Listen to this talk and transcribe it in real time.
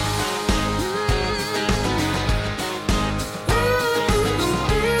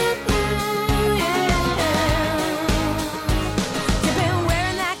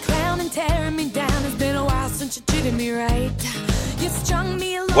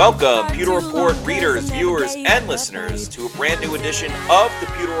Welcome, Pewter Report readers, viewers, and listeners to a brand new edition of the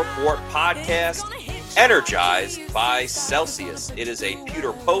Pewter Report podcast, energized by Celsius. It is a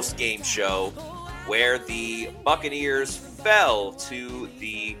Pewter post-game show where the Buccaneers fell to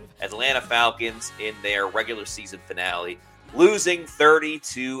the Atlanta Falcons in their regular season finale, losing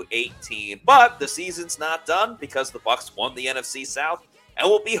 30-18. But the season's not done because the Bucs won the NFC South and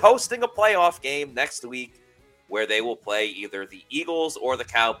will be hosting a playoff game next week, where they will play either the Eagles or the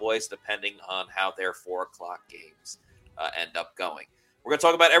Cowboys, depending on how their 4 o'clock games end up going. We're going to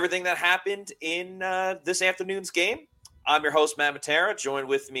talk about everything that happened in this afternoon's game. I'm your host, Matt Matera. Joined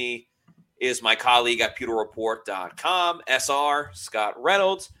with me is my colleague at PewterReport.com, SR, Scott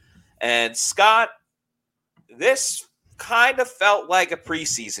Reynolds. And Scott, this kind of felt like a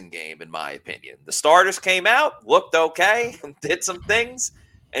preseason game, in my opinion. The starters came out, looked okay, did some things.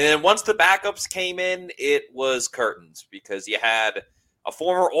 And then once the backups came in, it was curtains because you had a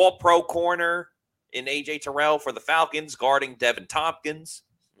former All-Pro corner in A.J. Terrell for the Falcons guarding Devin Tompkins.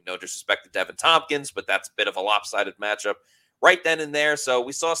 No disrespect to Devin Tompkins, but that's a bit of a lopsided matchup right then and there. So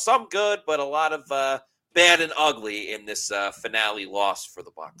we saw some good, but a lot of bad and ugly in this finale loss for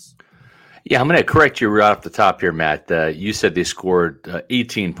the Bucs. Yeah, I'm going to correct you right off the top here, Matt. You said they scored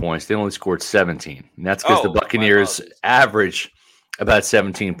 18 points. They only scored 17. And that's because the Buccaneers average about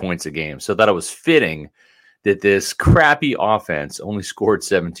 17 points a game. So I thought it was fitting that this crappy offense only scored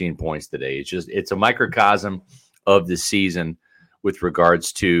 17 points today. It's a microcosm of the season with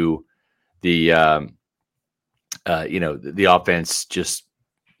regards to the the offense just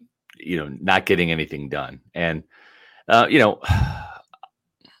not getting anything done. And it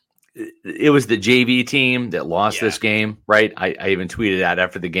was the JV team that lost this game, right? I even tweeted out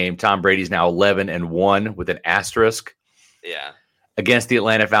after the game, Tom Brady's now 11-1 with an asterisk. Yeah. Against the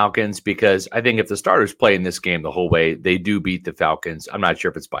Atlanta Falcons, because I think if the starters play in this game the whole way, they do beat the Falcons. I'm not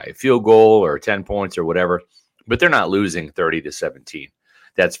sure if it's by a field goal or 10 points or whatever, but they're not losing 30-17.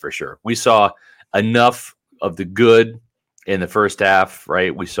 That's for sure. We saw enough of the good in the first half,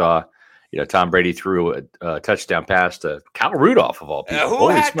 right? We saw, Tom Brady threw a touchdown pass to Kyle Rudolph of all people.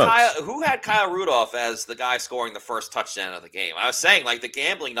 Who had Kyle Rudolph as the guy scoring the first touchdown of the game? I was saying, like, the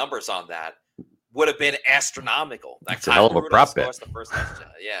gambling numbers on that would have been astronomical. That's a hell of a prop bet. The first touchdown.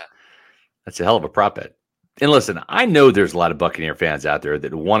 Yeah. That's a hell of a prop bet. And listen, I know there's a lot of Buccaneer fans out there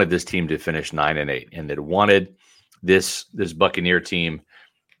that wanted this team to finish 9-8 and that wanted this Buccaneer team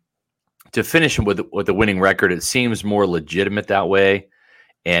to finish with a winning record. It seems more legitimate that way.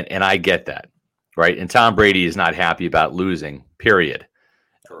 And I get that, right? And Tom Brady is not happy about losing, period.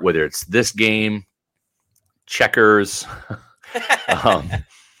 Correct. Whether it's this game, checkers,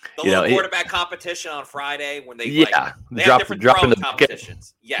 the little quarterback competition on Friday when they have different dropping the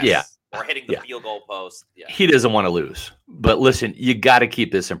competitions. Yes. Yeah. Or hitting the field goal post. Yeah. He doesn't want to lose. But listen, you got to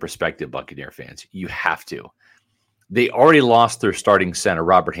keep this in perspective, Buccaneer fans. You have to. They already lost their starting center,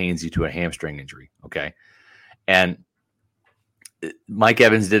 Robert Hainsey, to a hamstring injury. Okay. And Mike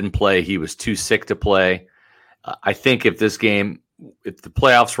Evans didn't play. He was too sick to play. I think if the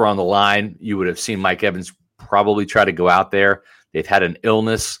playoffs were on the line, you would have seen Mike Evans probably try to go out there. They've had an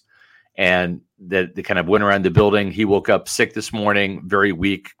illness, and that they kind of went around the building. He woke up sick this morning, very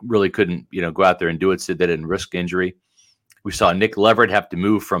weak, really couldn't, go out there and do it, so they didn't risk injury. We saw Nick Leverett have to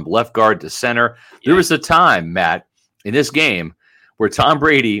move from left guard to center. Yeah. There was a time, Matt, in this game where Tom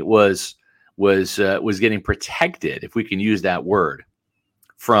Brady was getting protected, if we can use that word,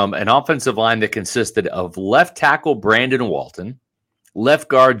 from an offensive line that consisted of left tackle Brandon Walton, left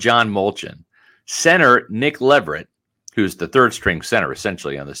guard John Molchen, center Nick Leverett, who's the third string center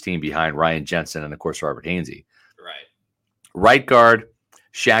essentially on this team behind Ryan Jensen and, of course, Robert Hainsey. Right. Right guard,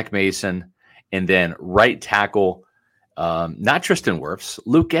 Shaq Mason, and then right tackle, not Tristan Wirfs,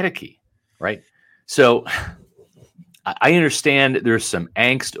 Luke Gedeke, right? So I understand there's some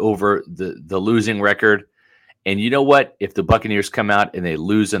angst over the losing record. And you know what? If the Buccaneers come out and they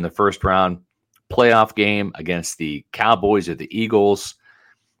lose in the first round playoff game against the Cowboys or the Eagles,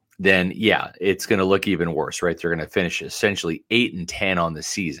 then it's going to look even worse, right? They're going to finish essentially 8-10 on the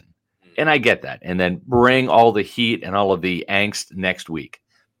season. And I get that. And then bring all the heat and all of the angst next week.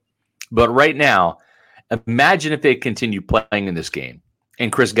 But right now, imagine if they continue playing in this game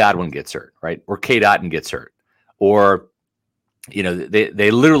and Chris Godwin gets hurt, right? Or Cade Otton gets hurt. Or,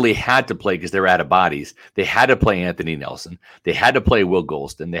 they literally had to play because they're out of bodies. They had to play Anthony Nelson. They had to play Will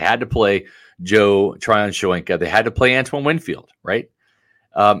Golston. They had to play Joe Tryon-Shoyinka. They had to play Antoine Winfield, right?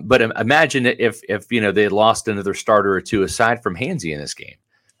 But imagine if they had lost another starter or two aside from Hainsey in this game.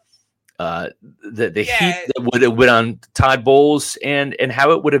 the heat that would have went on Todd Bowles and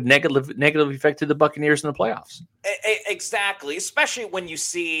how it would have negatively affected the Buccaneers in the playoffs. Exactly, especially when you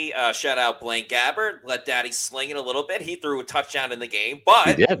see shout out Blaine Gabbert, let Daddy sling it a little bit. He threw a touchdown in the game,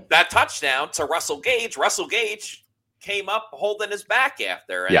 but that touchdown to Russell Gage came up holding his back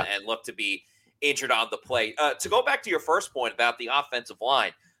after and looked to be injured on the play. To go back to your first point about the offensive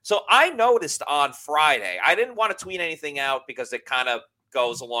line, so I noticed on Friday, I didn't want to tweet anything out because it kind of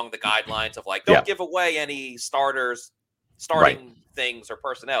goes along the guidelines of like, don't give away any starting things or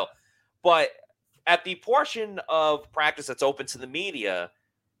personnel. But at the portion of practice that's open to the media,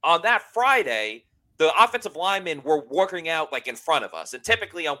 on that Friday, the offensive linemen were working out like in front of us. And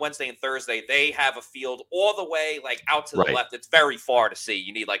typically on Wednesday and Thursday, they have a field all the way like out to the left. It's very far to see.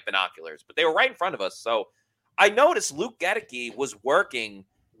 You need like binoculars. But they were right in front of us. So I noticed Luke Goedeke was working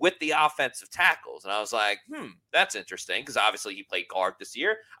with the offensive tackles. And I was like, that's interesting, because obviously he played guard this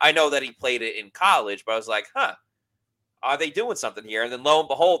year. I know that he played it in college, but I was like, are they doing something here? And then lo and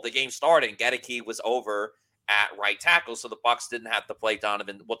behold, the game started and Goedeke was over at right tackle, so the Bucs didn't have to play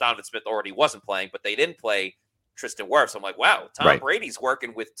Donovan. Well, Donovan Smith already wasn't playing, but they didn't play Tristan Wirfs. So I'm like, wow, Tom Brady's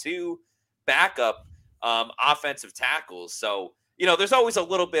working with two backup offensive tackles. So, there's always a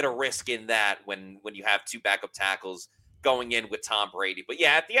little bit of risk in that when you have two backup tackles going in with Tom Brady. But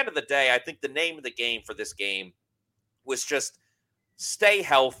yeah, at the end of the day, I think the name of the game for this game was just stay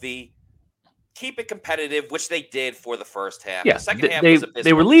healthy, keep it competitive, which they did for the first half. Yeah, the second half was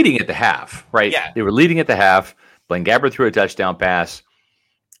they were leading at the half, right? Yeah. They were leading at the half. Blaine Gabbert threw a touchdown pass.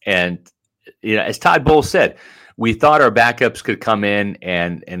 And, as Todd Bowles said, we thought our backups could come in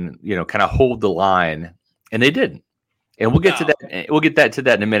and kind of hold the line, and they didn't. And we'll get to that. We'll get to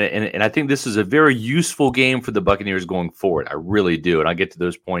that in a minute. And I think this is a very useful game for the Buccaneers going forward. I really do. And I'll get to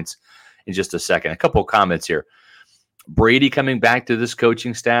those points in just a second. A couple of comments here. Brady coming back to this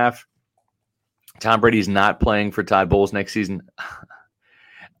coaching staff. Tom Brady's not playing for Todd Bowles next season.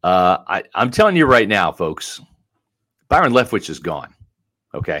 I'm telling you right now, folks, Byron Leftwich is gone.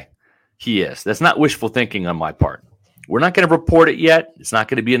 Okay? He is. That's not wishful thinking on my part. We're not going to report it yet. It's not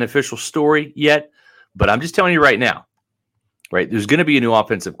going to be an official story yet. But I'm just telling you right now, right? There's going to be a new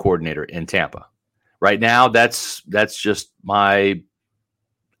offensive coordinator in Tampa. Right now, that's just my,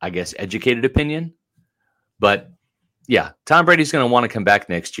 I guess, educated opinion. But yeah, Tom Brady's going to want to come back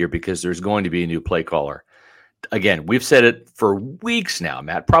next year because there's going to be a new play caller. Again, we've said it for weeks now,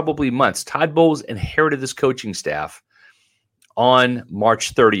 Matt, probably months. Todd Bowles inherited this coaching staff on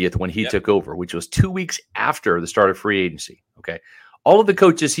March 30th when he took over, which was 2 weeks after the start of free agency. Okay. All of the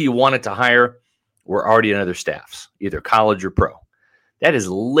coaches he wanted to hire were already in other staffs, either college or pro. That is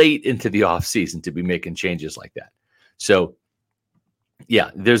late into the offseason to be making changes like that. So,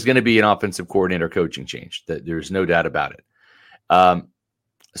 yeah, there's going to be an offensive coordinator coaching change. There's no doubt about it.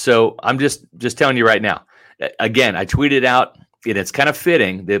 So I'm just telling you right now. Again, I tweeted out, and it's kind of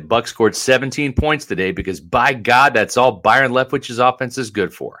fitting that Bucs scored 17 points today because, by God, that's all Byron Leftwich's offense is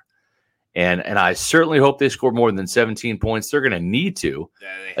good for. And I certainly hope they score more than 17 points. They're going to need to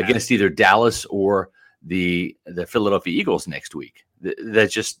against either Dallas or the Philadelphia Eagles next week.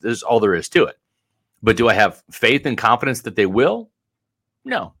 That's all there is to it. But do I have faith and confidence that they will?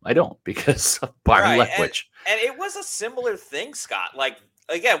 No, I don't, because of Byron Leftwich. And it was a similar thing, Scott. Like,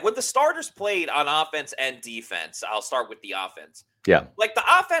 again, when the starters played on offense and defense, I'll start with the offense. Yeah. Like, the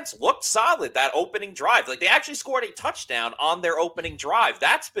offense looked solid that opening drive. Like, they actually scored a touchdown on their opening drive.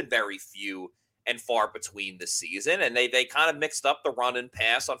 That's been very few and far between this season. And they kind of mixed up the run and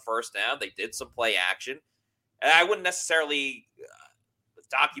pass on first down. They did some play action. And I wouldn't necessarily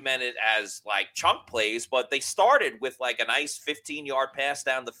document it as like chunk plays, but they started with like a nice 15-yard pass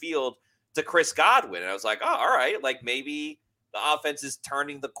down the field to Chris Godwin. And I was like, oh, all right, like maybe the offense is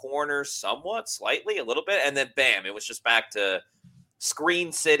turning the corner somewhat, slightly, a little bit. And then bam, it was just back to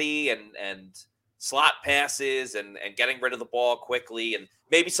screen city and slot passes and getting rid of the ball quickly. And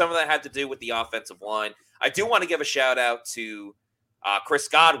maybe some of that had to do with the offensive line. I do want to give a shout out to Chris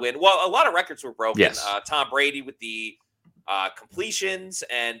Godwin. Well, a lot of records were broken. Yes. Tom Brady with the completions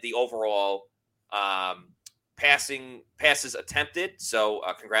and the overall passes attempted. So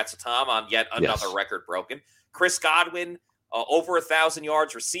congrats to Tom on yet another record broken. Chris Godwin, over 1,000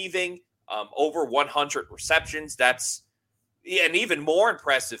 yards receiving, over 100 receptions. That's an even more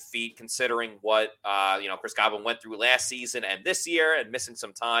impressive feat considering what Chris Godwin went through last season and this year and missing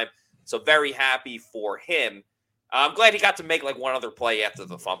some time. So very happy for him. I'm glad he got to make like one other play after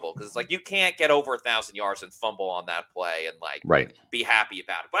the fumble, because it's like you can't get over 1,000 yards and fumble on that play and like be happy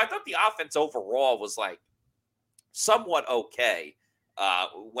about it. But I thought the offense overall was like somewhat okay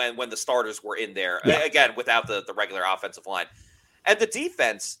when the starters were in there, again, without the regular offensive line. And the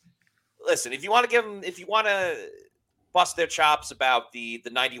defense, listen, if you want to bust their chops about the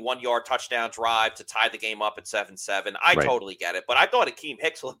 91-yard touchdown drive to tie the game up at 7-7, I totally get it. But I thought Akeem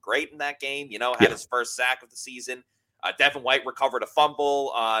Hicks looked great in that game. Had his first sack of the season. Devin White recovered a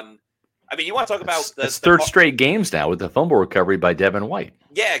fumble on. I mean, you want to talk about the third straight games now with the fumble recovery by Devin White.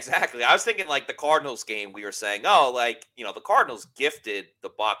 Yeah, exactly. I was thinking like the Cardinals game. We were saying, the Cardinals gifted the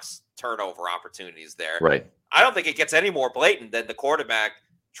Bucs turnover opportunities there. Right. I don't think it gets any more blatant than the quarterback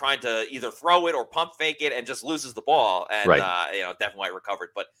trying to either throw it or pump fake it and just loses the ball. And, Devin White recovered.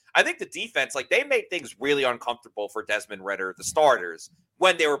 But I think the defense, they made things really uncomfortable for Desmond Ridder, the starters,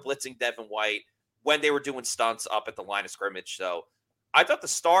 when they were blitzing Devin White, when they were doing stunts up at the line of scrimmage. So I thought the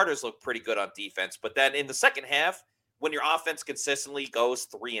starters looked pretty good on defense. But then in the second half, when your offense consistently goes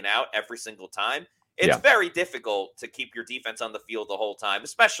 3 and out every single time, it's very difficult to keep your defense on the field the whole time,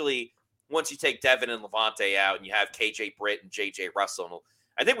 especially once you take Devin and Levante out and you have KJ Britt and JJ Russell.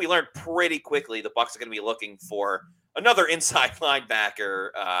 I think we learned pretty quickly the Bucs are going to be looking for another inside linebacker,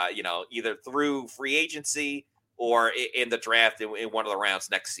 either through free agency or in the draft in one of the rounds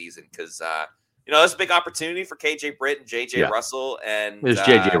next season. Because, there's a big opportunity for KJ Britt and JJ Russell. And there's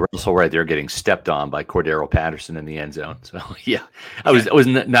JJ Russell right there getting stepped on by Cordero Patterson in the end zone. So, I was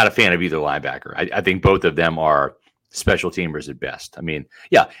not a fan of either linebacker. I think both of them are special teamers at best. I mean,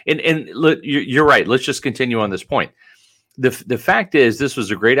 and you're right. Let's just continue on this point. The fact is, this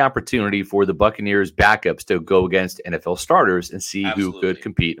was a great opportunity for the Buccaneers backups to go against NFL starters and see who could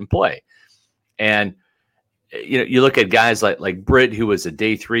compete and play. And you look at guys like Britt, who was a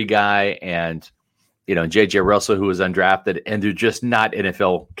day 3 guy, and JJ Russell, who was undrafted, and they're just not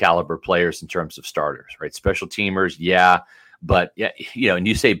NFL caliber players in terms of starters, right? Special teamers, but and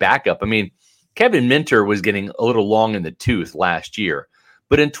you say backup. I mean, Kevin Minter was getting a little long in the tooth last year.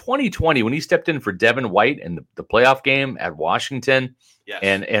 But in 2020, when he stepped in for Devin White in the playoff game at Washington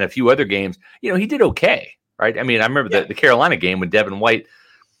and a few other games, he did okay, right? I mean, I remember the Carolina game when Devin White,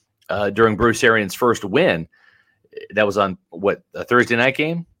 during Bruce Arians' first win, that was on, a Thursday night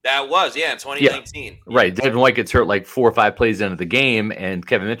game? That was, in 2019. Yeah. Right. Devin White gets hurt like 4 or 5 plays into the game, and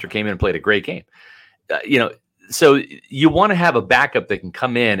Kevin Minter came in and played a great game. So you want to have a backup that can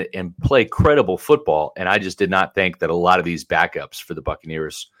come in and play credible football. And I just did not think that a lot of these backups for the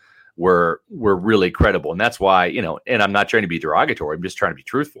Buccaneers were really credible. And that's why, and I'm not trying to be derogatory. I'm just trying to be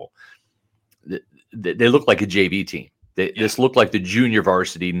truthful. They look like a JV team. This looked like the junior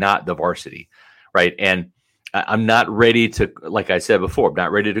varsity, not the varsity. Right. And I'm not ready to, like I said before, I'm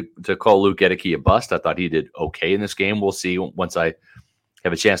not ready to call Luke Edeke a bust. I thought he did okay in this game. We'll see once I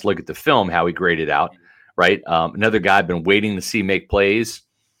have a chance to look at the film, how he graded out. Right. Another guy I've been waiting to see make plays.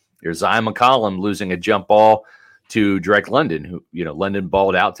 There's Zion McCollum losing a jump ball to Drake London, who, London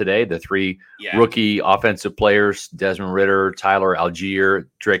balled out today. The 3 rookie offensive players, Desmond Ridder, Tyler Algier,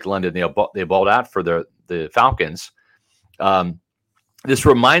 Drake London, they balled out for the Falcons. This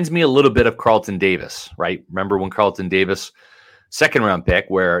reminds me a little bit of Carlton Davis, right? Remember when Carlton Davis, 2nd round pick,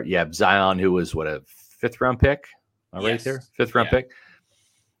 where you have Zion, who was a 5th round pick? Right there? 5th round pick.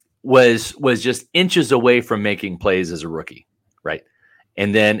 Was just inches away from making plays as a rookie, right?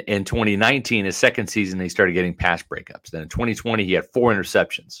 And then in 2019, his second season, he started getting pass breakups. Then in 2020, he had 4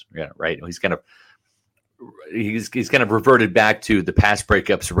 interceptions, right? He's kind of reverted back to the pass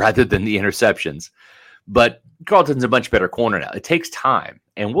breakups rather than the interceptions. But Carlton's a much better corner now. It takes time,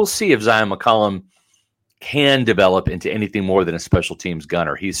 and we'll see if Zion McCollum can develop into anything more than a special teams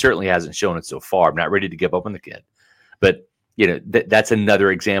gunner. He certainly hasn't shown it so far. I'm not ready to give up on the kid, but that's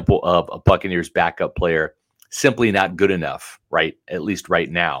another example of a Buccaneers backup player simply not good enough, right? At least right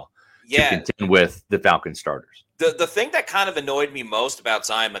now, to contend with the Falcons starters. The thing that kind of annoyed me most about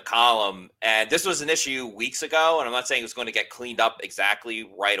Zion McCollum, and this was an issue weeks ago, and I'm not saying it was going to get cleaned up exactly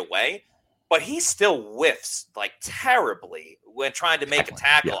right away, but he still whiffs terribly when trying to make a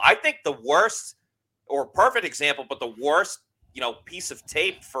tackle. I think the worst, or perfect example, but the worst, piece of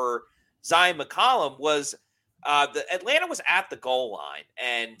tape for Zion McCollum was the Atlanta was at the goal line,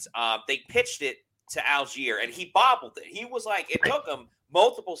 and they pitched it to Algier, and he bobbled it. He was like, it took him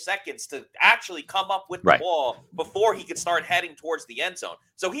multiple seconds to actually come up with the ball before he could start heading towards the end zone.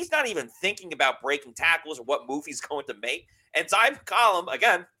 So he's not even thinking about breaking tackles or what move he's going to make. And Zion McCollum,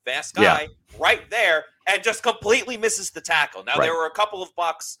 again, fast guy, right there, and just completely misses the tackle. Now, there were a couple of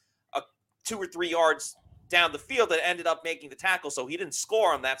Bucs 2 or 3 yards down the field that ended up making the tackle, so he didn't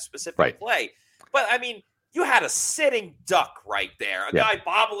score on that specific play. But, I mean, you had a sitting duck right there, a guy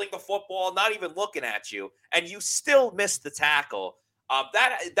bobbling the football, not even looking at you, and you still missed the tackle.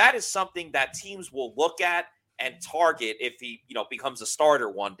 That is something that teams will look at and target if he, becomes a starter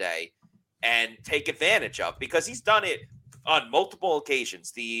one day and take advantage of, because he's done it on multiple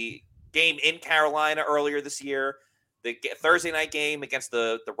occasions. The game in Carolina earlier this year, the Thursday night game against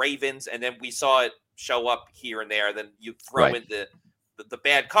the Ravens, and then we saw it show up here and there. Then you throw in the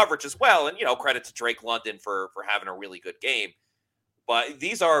bad coverage as well, and credit to Drake London for having a really good game. But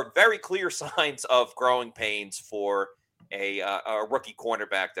these are very clear signs of growing pains for a rookie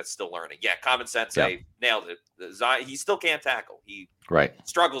cornerback that's still learning. Yeah, Common Sensei nailed it. He still can't tackle. He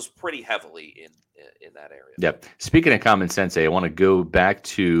struggles pretty heavily in that area. Yep. Speaking of Common Sensei, I want to go back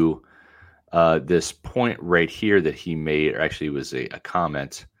to this point right here that he made, or actually it was a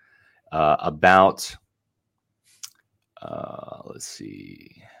comment about, let's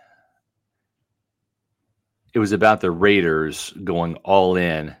see. It was about the Raiders going all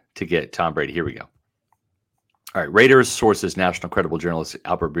in to get Tom Brady. Here we go. All right. Raiders sources, national credible journalist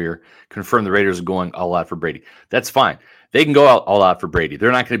Albert Beer confirmed the Raiders are going all out for Brady. That's fine. They can go all out for Brady.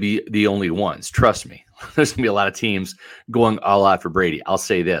 They're not going to be the only ones. Trust me. There's going to be a lot of teams going all out for Brady. I'll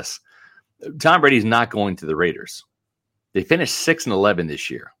say this. Tom Brady's not going to the Raiders. They finished 6-11 this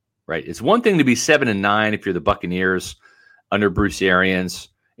year, right? It's one thing to be 7-9 if you're the Buccaneers under Bruce Arians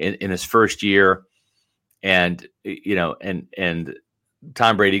in his first year. And, and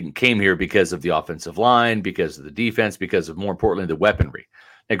Tom Brady came here because of the offensive line, because of the defense, because of, more importantly, the weaponry.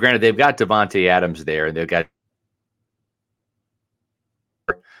 Now, granted, they've got Devontae Adams there, and they've got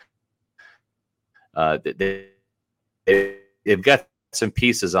they've got some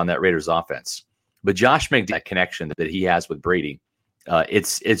pieces on that Raiders offense. But Josh McDaniels, that connection that he has with Brady,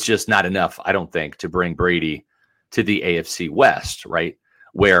 it's just not enough, I don't think, to bring Brady to the AFC West, right?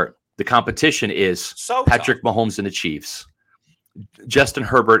 Where the competition is Patrick Mahomes and the Chiefs, Justin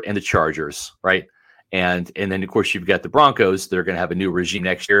Herbert and the Chargers, right? And then, of course, you've got the Broncos. They're going to have a new regime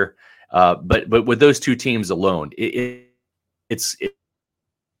next year. But with those two teams alone, it's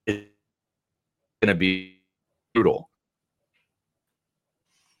going to be brutal.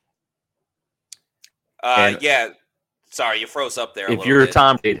 Sorry, you froze up there. If you're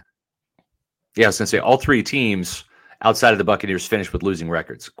Tom Brady, I was going to say all three teams outside of the Buccaneers finished with losing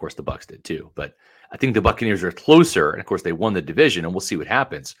records. Of course, the Bucs did too, but I think the Buccaneers are closer, and of course, they won the division, and we'll see what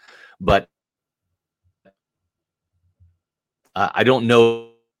happens. But I don't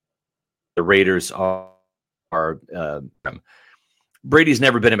know. The Raiders are. Brady's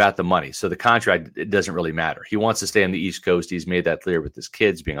never been about the money, so the contract, it doesn't really matter. He wants to stay on the East Coast. He's made that clear with his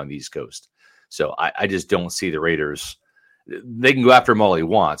kids being on the East Coast. So I just don't see the Raiders. They can go after him all he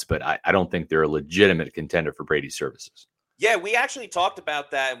wants, but I don't think they're a legitimate contender for Brady's services. Yeah, we actually talked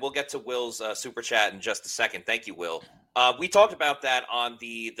about that, and we'll get to Will's super chat in just a second. Thank you, Will. We talked about that on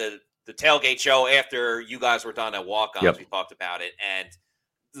the tailgate show after you guys were done at Walk-Ons. Yep. We talked about it, and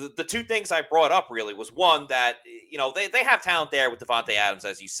the two things I brought up really was, one, that they have talent there with Devontae Adams,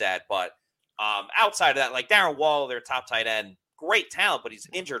 as you said, but outside of that, like Darren Waller, their top tight end, great talent, but he's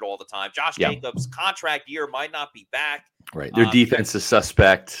injured all the time. Josh Jacobs' contract year might not be back. Right. Their defense is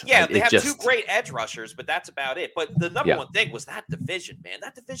suspect. Yeah, they have two great edge rushers, but that's about it. But the number one thing was that division, man.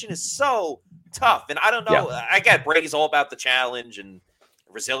 That division is so tough. And I don't know. Yeah. I get Brady's all about the challenge and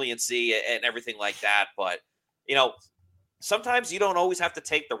resiliency and everything like that. But, sometimes you don't always have to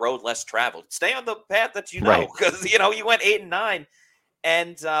take the road less traveled. Stay on the path that you know. Because, you went 8-9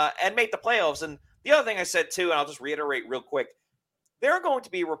 and made the playoffs. And the other thing I said, too, and I'll just reiterate real quick, there are going to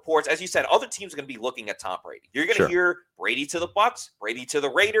be reports, as you said, other teams are going to be looking at Tom Brady. You're going to hear Brady to the Bucs, Brady to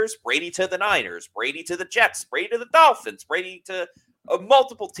the Raiders, Brady to the Niners, Brady to the Jets, Brady to the Dolphins, Brady to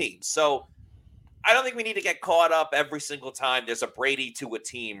multiple teams. So I don't think we need to get caught up every single time there's a Brady to a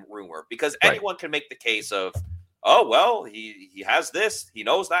team rumor, because anyone can make the case of, oh, well, he has this. He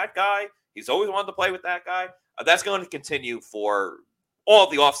knows that guy. He's always wanted to play with that guy. That's going to continue for all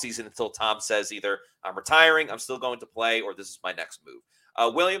of the offseason until Tom says either I'm retiring, I'm still going to play, or this is my next move.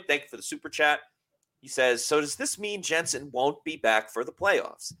 William, thank you for the super chat. He says, so does this mean Jensen won't be back for the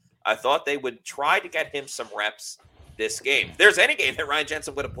playoffs? I thought they would try to get him some reps this game. If there's any game that Ryan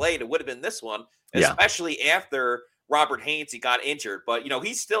Jensen would have played, it would have been this one, especially after Robert Hainsey got injured. But,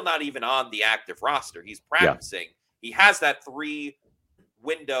 he's still not even on the active roster. He's practicing. He has that 3-week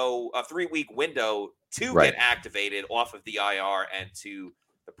window to get activated off of the IR and to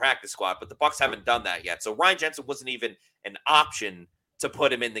the practice squad, but the Bucs haven't done that yet. So Ryan Jensen wasn't even an option to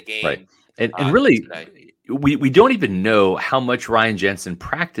put him in the game. Right. And really, we don't even know how much Ryan Jensen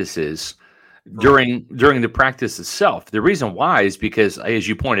practices during the practice itself. The reason why is because, as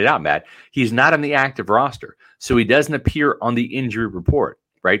you pointed out, Matt, he's not on the active roster. So he doesn't appear on the injury report,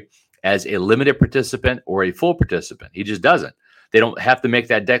 right, as a limited participant or a full participant. He just doesn't. They don't have to make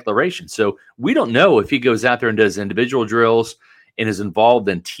that declaration. So we don't know if he goes out there and does individual drills and is involved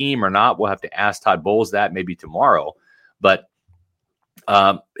in team or not. We'll have to ask Todd Bowles that maybe tomorrow. But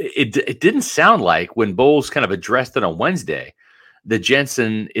it didn't sound like when Bowles kind of addressed it on Wednesday that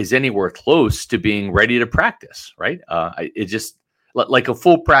Jensen is anywhere close to being ready to practice, right? It just like a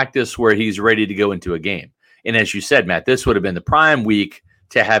full practice where he's ready to go into a game. And as you said, Matt, this would have been the prime week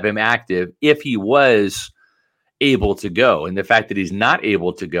to have him active if he was able to go. And the fact that he's not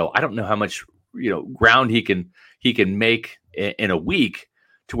able to go, I don't know how much ground he can make in a week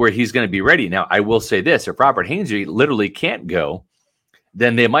to where he's going to be ready. Now, I will say this: if Robert Hainsey literally can't go,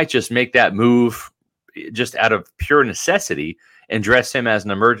 then they might just make that move just out of pure necessity and dress him as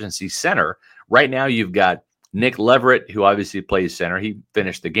an emergency center. Right now, you've got Nick Leverett, who obviously plays center. He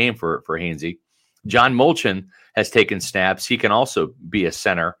finished the game for Hainsey. John Molchan has taken snaps. He can also be a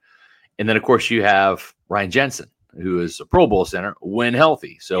center. And then, of course, you have Ryan Jensen, who is a Pro Bowl center when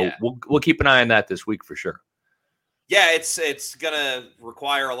healthy. So we'll keep an eye on that this week for sure. Yeah, it's going to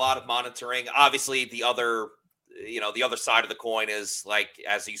require a lot of monitoring. Obviously, the other side of the coin is, like,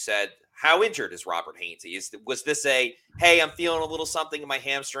 as you said, how injured is Robert Hainsey? Was this hey, I'm feeling a little something in my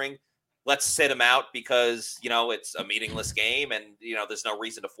hamstring, let's sit him out because, it's a meaningless game and, there's no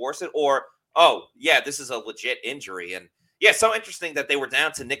reason to force it? Or, oh, yeah, this is a legit injury. And, yeah, so interesting that they were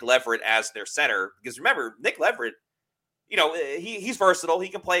down to Nick Leverett as their center because, remember, Nick Leverett, he's versatile. He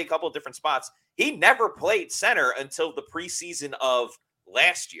can play a couple of different spots. He never played center until the preseason of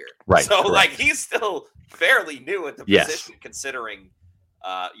last year. Right. So, correct. like, he's still fairly new at the position considering,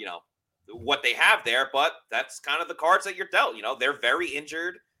 what they have there. But that's kind of the cards that you're dealt. They're very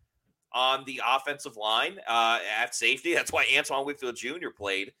injured on the offensive line at safety. That's why Antoine Winfield Jr.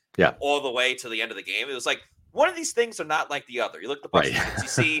 played all the way to the end of the game. It was like, one of these things are not like the other. You look at the Bucs, you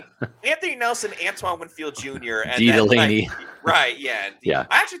see Anthony Nelson, Antoine Winfield Jr., and D. Delaney. Right, yeah. Yeah.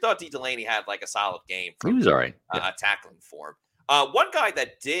 I actually thought D. Delaney had like a solid game. He was all right. Tackling form. One guy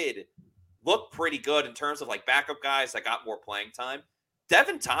that did look pretty good in terms of like backup guys that got more playing time,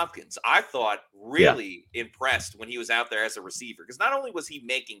 Devin Tompkins, I thought really impressed when he was out there as a receiver. Because not only was he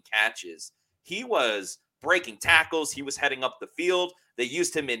making catches, he was breaking tackles. He was heading up the field. They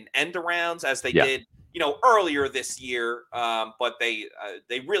used him in end arounds as they did, earlier this year. But they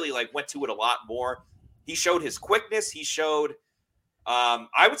really like went to it a lot more. He showed his quickness. He showed,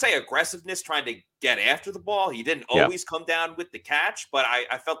 I would say, aggressiveness trying to get after the ball. He didn't always come down with the catch, but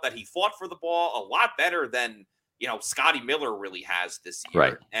I felt that he fought for the ball a lot better than, Scotty Miller really has this year.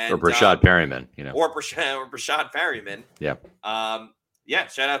 Right. And, or Brashad Perryman, Or Brashad Perryman. Yeah.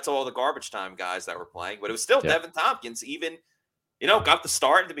 Shout out to all the garbage time guys that were playing. But it was still Devin Tompkins, even, got the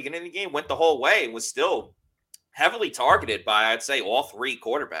start at the beginning of the game, went the whole way, and was still heavily targeted by, I'd say, all three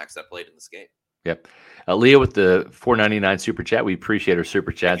quarterbacks that played in this game. Yep. Leo with the $4.99 super chat. We appreciate our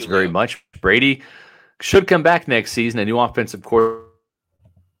super chats very much. Brady should come back next season. A new offensive coordinator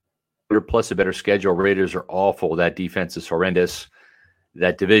plus a better schedule. Raiders are awful. That defense is horrendous.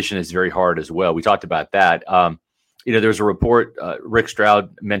 That division is very hard as well. We talked about that. There's a report. Rick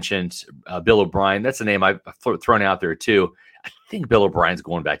Stroud mentioned Bill O'Brien. That's a name I've thrown out there too. I think Bill O'Brien's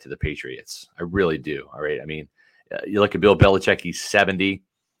going back to the Patriots. I really do. All right. I mean, you look at Bill Belichick. He's 70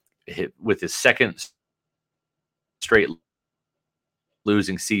 with his second straight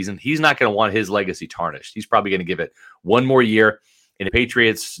losing season. He's not going to want his legacy tarnished. He's probably going to give it one more year. And the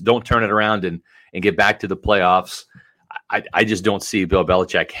Patriots don't turn it around and get back to the playoffs. I just don't see Bill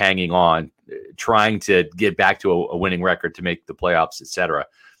Belichick hanging on, trying to get back to a winning record to make the playoffs, et cetera.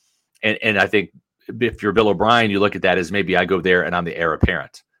 And I think if you're Bill O'Brien, you look at that as maybe I go there and I'm the heir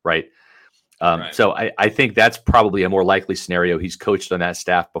apparent, right? So I think that's probably a more likely scenario. He's coached on that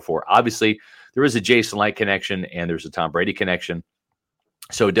staff before. Obviously, there is a Jason Light connection and there's a Tom Brady connection.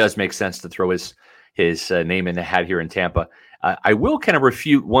 So it does make sense to throw his name in the hat here in Tampa. I will kind of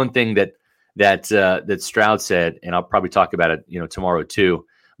refute one thing that Stroud said, and I'll probably talk about it, tomorrow too.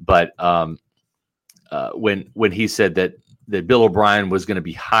 But when he said that Bill O'Brien was going to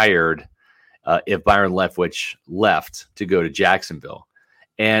be hired if Byron Leftwich left to go to Jacksonville,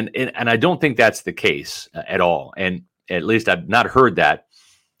 and I don't think that's the case at all. And at least I've not heard that.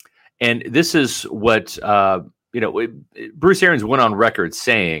 And this is what Bruce Arians went on record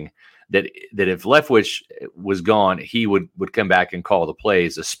saying that if Leftwich was gone, he would come back and call the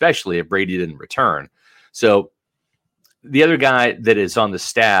plays, especially if Brady didn't return. So the other guy that is on the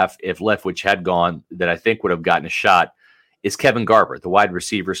staff, if Leftwich had gone, that I think would have gotten a shot is Kevin Garber, the wide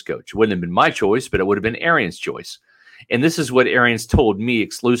receivers coach. It wouldn't have been my choice, but it would have been Arians' choice. And this is what Arians told me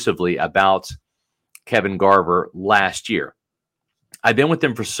exclusively about Kevin Garber last year. I've been with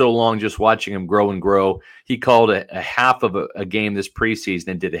him for so long, just watching him grow and grow. He called a half of a game this preseason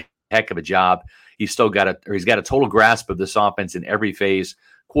and did a heck of a job. He's got a total grasp of this offense in every phase: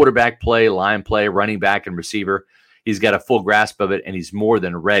 quarterback play, line play, running back, and receiver. he's got a full grasp of it, and he's more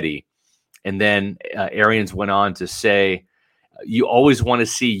than ready. And then Arians went on to say, you always want to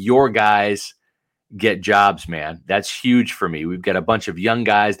see your guys get jobs, man. That's huge for me. We've got a bunch of young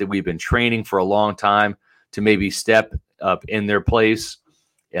guys that we've been training for a long time to maybe step up in their place.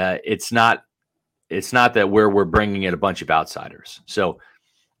 It's not that we're bringing in a bunch of outsiders. So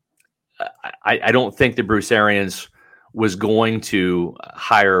I don't think that Bruce Arians was going to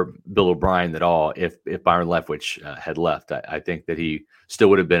hire Bill O'Brien at all if Byron Leftwich had left. I think that he still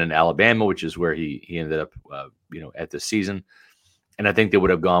would have been in Alabama, which is where he ended up, at this season. And I think they would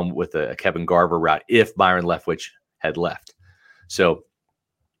have gone with a Kevin Garver route if Byron Leftwich had left. So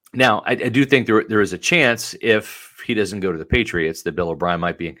now I do think there is a chance if he doesn't go to the Patriots that Bill O'Brien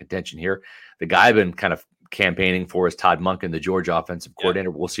might be in contention here. The guy I've been kind of campaigning for is Todd Monken, the Georgia offensive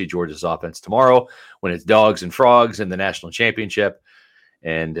coordinator. We'll see Georgia's offense tomorrow when it's dogs and frogs in the national championship,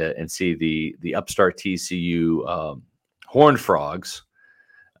 and see the upstart TCU Horned Frogs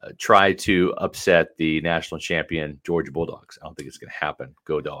try to upset the national champion Georgia Bulldogs. I don't think it's going to happen.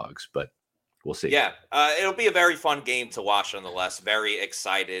 Go Dogs, but we'll see. Yeah, it'll be a very fun game to watch nonetheless. Very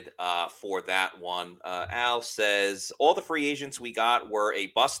excited for that one. Al says, all the free agents we got were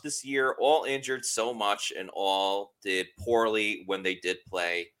a bust this year, all injured so much and all did poorly when they did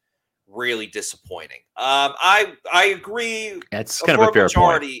play. Really disappointing. I agree. That's kind of a fair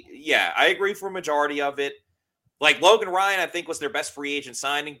majority, point. Yeah, I agree for a majority of it. Like Logan Ryan, I think was their best free agent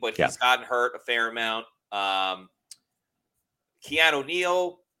signing, but he's gotten hurt a fair amount. Keanu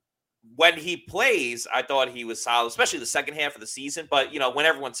Neal, when he plays, I thought he was solid, especially the second half of the season. But, when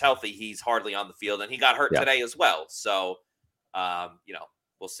everyone's healthy, he's hardly on the field. And he got hurt today as well. So,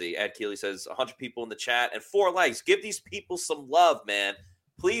 we'll see. Ed Keeley says 100 people in the chat and 4 likes. Give these people some love, man.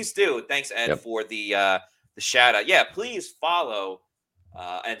 Please do. Thanks, Ed, for the shout out. Yeah, please follow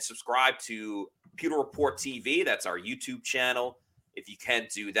and subscribe to Pewter Report TV. That's our YouTube channel. If you can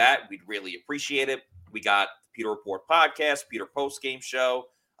do that, we'd really appreciate it. We got the Pewter Report podcast, Pewter Post Game Show,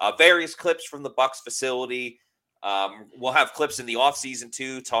 various clips from the Bucs facility. We'll have clips in the offseason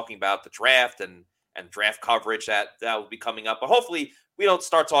too, talking about the draft and draft coverage that will be coming up. But hopefully we don't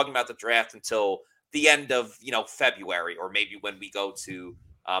start talking about the draft until the end of February, or maybe when we go to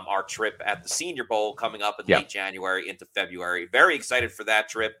our trip at the Senior Bowl coming up in late January into February. Very excited for that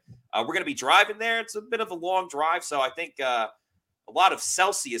trip. We're going to be driving there. It's a bit of a long drive, so I think a lot of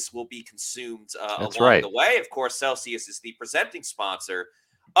Celsius will be consumed along the way. Of course, Celsius is the presenting sponsor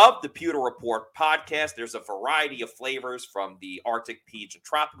of the Pewter Report podcast. There's a variety of flavors from the Arctic Peach and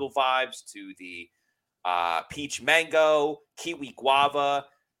Tropical Vibes to the Peach Mango, Kiwi Guava.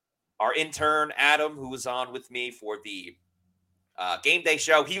 Our intern, Adam, who was on with me for the game day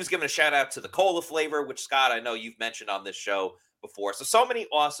show, he was giving a shout out to the cola flavor, which, Scott, I know you've mentioned on this show before. So many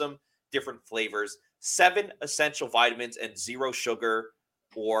awesome different flavors, 7 essential vitamins and 0 sugar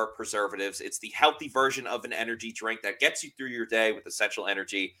or preservatives. It's the healthy version of an energy drink that gets you through your day with essential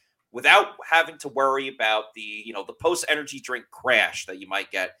energy without having to worry about the post energy drink crash that you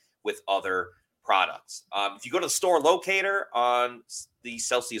might get with other products. If you go to the store locator on the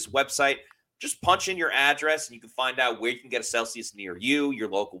Celsius website, just punch in your address and you can find out where you can get a Celsius near you, your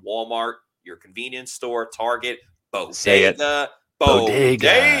local Walmart, your convenience store, Target, Bodega.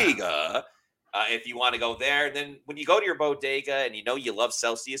 If you want to go there. And then when you go to your bodega and you love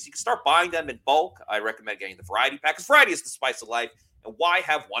Celsius, you can start buying them in bulk. I recommend getting the variety pack, because variety is the spice of life. And why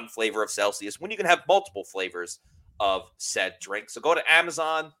have one flavor of Celsius when you can have multiple flavors of said drink? So go to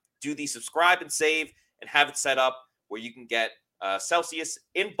Amazon, do the subscribe and save, and have it set up where you can get Celsius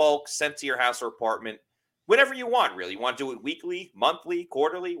in bulk sent to your house or apartment whenever you want, really. You want to do it weekly, monthly,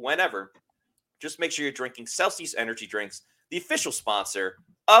 quarterly, whenever. Just make sure you're drinking Celsius energy drinks, the official sponsor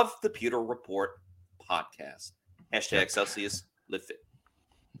of the Pewter Report podcast. Hashtag Celsius Live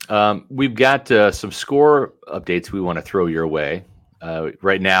Fit. We've got some score updates we want to throw your way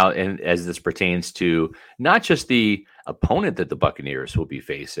right now, and as this pertains to not just the opponent that the Buccaneers will be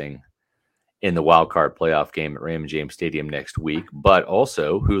facing in the wild card playoff game at Raymond James Stadium next week, but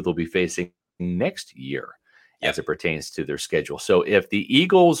also who they'll be facing next year as it pertains to their schedule. So if the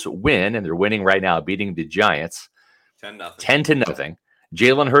Eagles win, and they're winning right now, beating the Giants 10-0,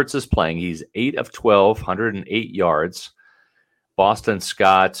 Jalen Hurts is playing. He's 8 of 12, 108 yards. Boston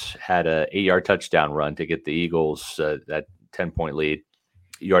Scott had a 8-yard touchdown run to get the Eagles that 10-point lead.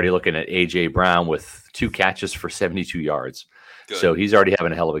 You're already looking at A.J. Brown with 2 catches for 72 yards. Good. So he's already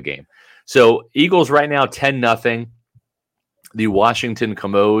having a hell of a game. So Eagles right now 10-0. The Washington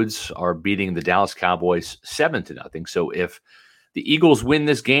Commodes are beating the Dallas Cowboys 7-0. So if the Eagles win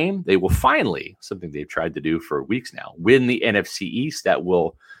this game, they will finally, something they've tried to do for weeks now, win the NFC East. That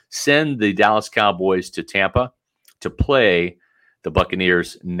will send the Dallas Cowboys to Tampa to play the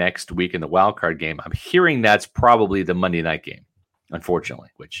Buccaneers next week in the wild card game. I'm hearing that's probably the Monday night game, unfortunately,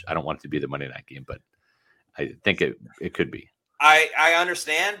 which I don't want it to be the Monday night game, but I think it could be. I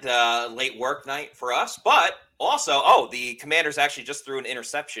understand late work night for us, but also, the Commanders actually just threw an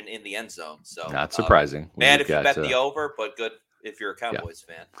interception in the end zone. So not surprising. Bad if you bet the over, but good if you're a Cowboys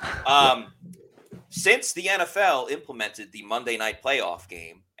fan. Since the NFL implemented the Monday night playoff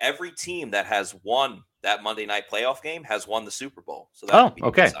game, every team that has won that Monday night playoff game has won the Super Bowl. So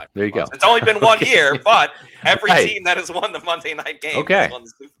okay. There you go. It's only been 1 year, but every team that has won the Monday night game has won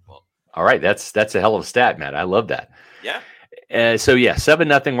the Super Bowl. All right. That's a hell of a stat, Matt. I love that. Yeah.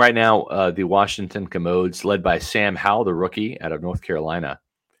 7-0 right now. The Washington Commodes, led by Sam Howell, the rookie out of North Carolina,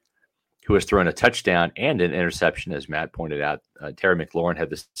 who has thrown a touchdown and an interception, as Matt pointed out. Terry McLaurin had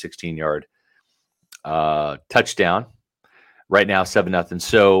the 16-yard touchdown. Right now, 7-0.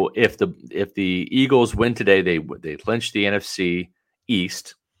 So if the Eagles win today, they clinch the NFC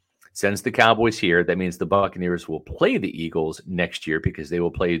East, sends the Cowboys here. That means the Buccaneers will play the Eagles next year because they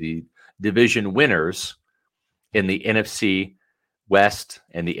will play the division winners in the NFC West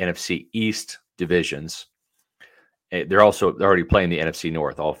and the NFC East divisions. They're already playing the NFC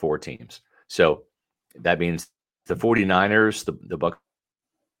North, all 4 teams. So that means the 49ers, the Bucs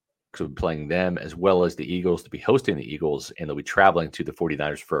will be playing them, as well as the Eagles to be hosting the Eagles, and they'll be traveling to the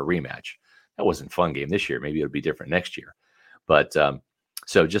 49ers for a rematch. That wasn't a fun game this year. Maybe it'll be different next year. But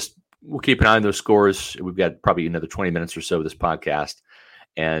so just we'll keep an eye on those scores. We've got probably another 20 minutes or so of this podcast.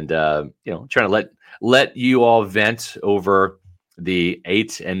 And, trying to let you all vent over the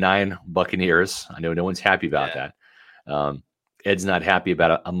 8 and 9 Buccaneers. I know no one's happy about that. Ed's not happy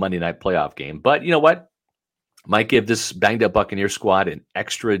about a Monday night playoff game. But you know what? Might give this banged up Buccaneer squad an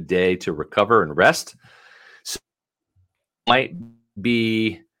extra day to recover and rest. So might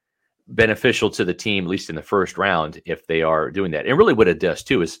be beneficial to the team, at least in the first round, if they are doing that. And really what it does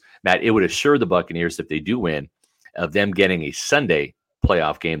too is, Matt, it would assure the Buccaneers, if they do win, of them getting a Sunday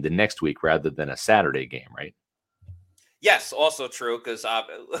playoff game the next week rather than a Saturday game, right? Yes, also true, because the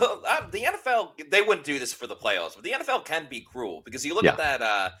NFL, they wouldn't do this for the playoffs, but the NFL can be cruel, because you look at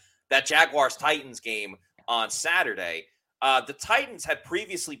that Jaguars-Titans game on Saturday. The Titans had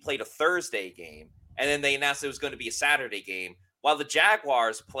previously played a Thursday game, and then they announced it was going to be a Saturday game, while the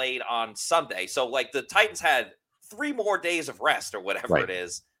Jaguars played on Sunday. So, the Titans had 3 more days of rest or whatever it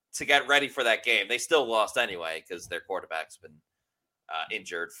is to get ready for that game. They still lost anyway because their quarterback's been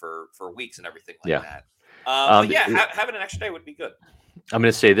injured for weeks and everything like that. Having an extra day would be good. I'm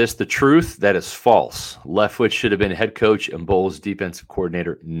going to say this. The truth, that is false. Leftwich should have been head coach and Bowles defensive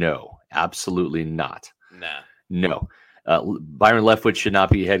coordinator. No, absolutely not. No. Byron Leftwich should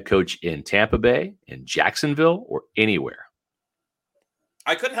not be head coach in Tampa Bay, in Jacksonville, or anywhere.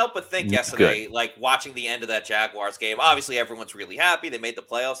 I couldn't help but think yesterday, watching the end of that Jaguars game, obviously everyone's really happy. They made the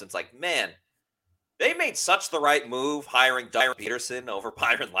playoffs. And it's like, man, they made such the right move hiring Doug Peterson over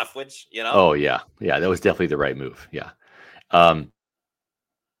Byron Leftwich, Oh, yeah. Yeah, that was definitely the right move. Yeah.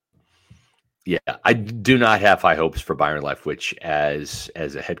 I do not have high hopes for Byron Leftwich as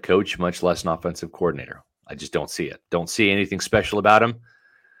a head coach, much less an offensive coordinator. I just don't see it. Don't see anything special about him.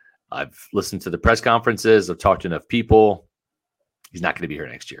 I've listened to the press conferences. I've talked to enough people. He's not going to be here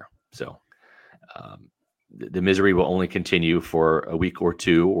next year. So the misery will only continue for a week or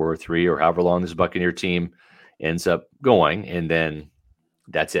 2 or 3 or however long this Buccaneer team ends up going. And then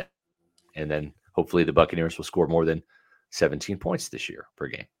that's it. And then hopefully the Buccaneers will score more than 17 points this year per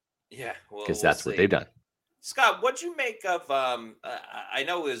game. Yeah. Because that's what they've done. Scott, what'd you make of, I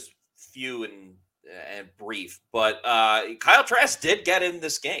know it was few and brief, but Kyle Trask did get in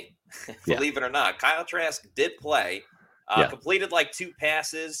this game, believe it or not. Kyle Trask did play, completed 2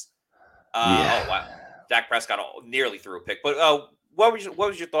 passes. Oh, wow. Dak Prescott nearly threw a pick. But what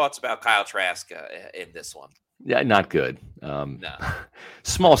was your thoughts about Kyle Trask in this one? Yeah, not good.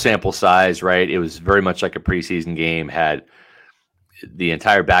 Small sample size, right? It was very much like a preseason game, had the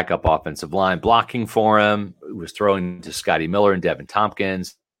entire backup offensive line blocking for him. It was throwing to Scotty Miller and Devin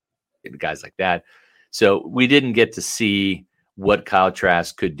Tompkins, guys like that. So we didn't get to see what Kyle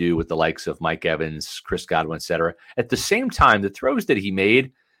Trask could do with the likes of Mike Evans, Chris Godwin, et cetera. At the same time, the throws that he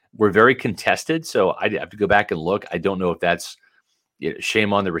made were very contested. So I have to go back and look. I don't know if that's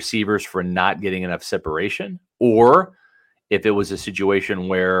shame on the receivers for not getting enough separation, or if it was a situation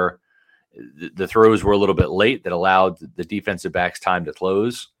where the throws were a little bit late that allowed the defensive backs time to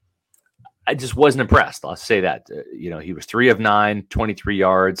close. I just wasn't impressed. I'll say that. He was 3 of 9, 23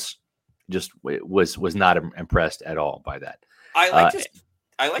 yards. Just was not impressed at all by that. I like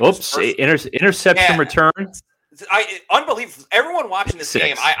interception return. Unbelievable. Everyone watching this Six.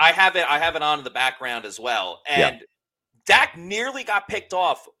 game, I have it on in the background as well. And Dak nearly got picked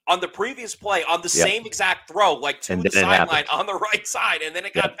off on the previous play on the same exact throw, like to the sideline on the right side, and then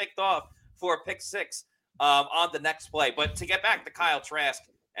it got picked off for a pick six on the next play. But to get back to Kyle Trask,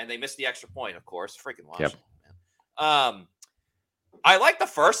 and they missed the extra point, of course. Freaking Washington, man. I like the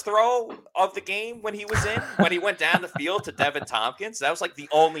first throw of the game when he was in, when he went down the field to Devin Tompkins. That was like the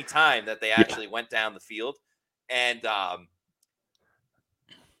only time that they actually went down the field. And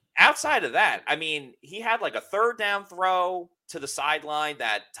outside of that, I mean, he had like a third down throw to the sideline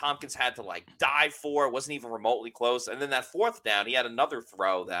that Tompkins had to like dive for. It wasn't even remotely close. And then that fourth down, he had another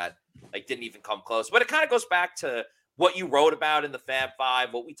throw that like didn't even come close. But it kind of goes back to what you wrote about in the Fab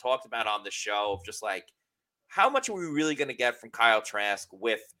Five, what we talked about on the show of just like, how much are we really going to get from Kyle Trask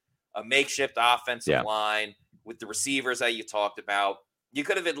with a makeshift offensive line, with the receivers that you talked about? You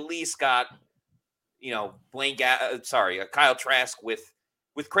could have at least got, Kyle Trask with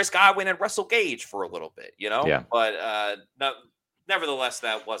Chris Godwin and Russell Gage for a little bit, But nevertheless,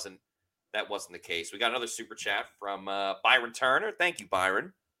 that wasn't the case. We got another super chat from Byron Turner. Thank you,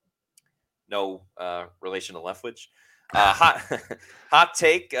 Byron. No relation to Leftwich. Hot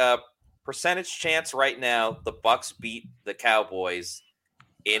take. Percentage chance right now the Bucs beat the Cowboys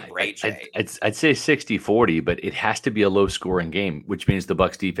in Ray J. I'd say 60-40, but it has to be a low-scoring game, which means the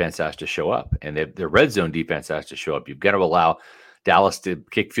Bucs defense has to show up, and their red zone defense has to show up. You've got to allow Dallas to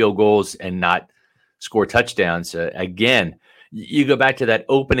kick field goals and not score touchdowns. Again, you go back to that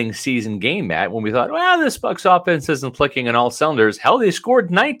opening season game, Matt, when we thought, well, this Bucs offense isn't clicking on all cylinders. Hell, they scored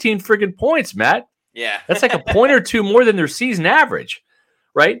 19 friggin' points, Matt. Yeah. That's like a point or two more than their season average,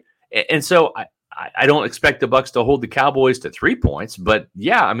 right? And so I don't expect the Bucs to hold the Cowboys to 3 points, but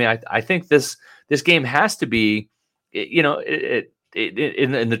yeah, I mean, I think this game has to be, in the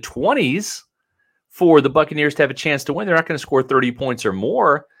 20s for the Buccaneers to have a chance to win. They're not going to score 30 points or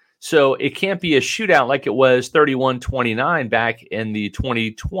more, so it can't be a shootout like it was 31-29 back in the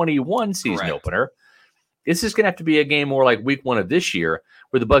 2021 season opener. This is going to have to be a game more like week one of this year,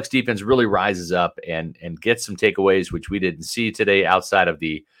 where the Bucs defense really rises up and gets some takeaways, which we didn't see today outside of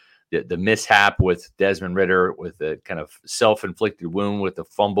the mishap with Desmond Ridder, with the kind of self-inflicted wound with the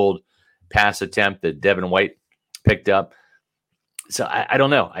fumbled pass attempt that Devin White picked up. So I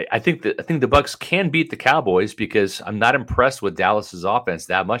don't know. I think the Bucs can beat the Cowboys because I'm not impressed with Dallas's offense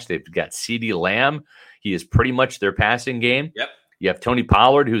that much. They've got CeeDee Lamb. He is pretty much their passing game. Yep. You have Tony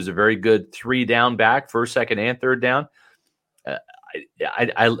Pollard, who's a very good 3-down back, first, second, and third down.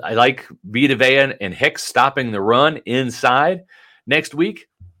 I like Vita Vea and Hicks stopping the run inside next week.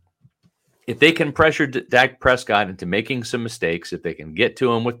 If they can pressure Dak Prescott into making some mistakes, if they can get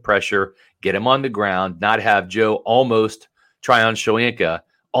to him with pressure, get him on the ground, not have Joe almost try on Shoyinka,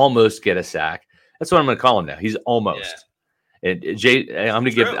 almost get a sack. That's what I'm going to call him now. He's almost. Yeah. And I'm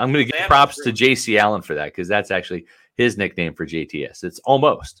going to give props to J.C. Allen for that, because that's actually his nickname for JTS. It's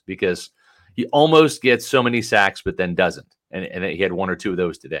almost, because he almost gets so many sacks, but then doesn't. And he had one or two of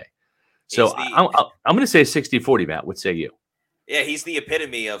those today. So I'm going to say 60-40, Matt. What say you? Yeah, he's the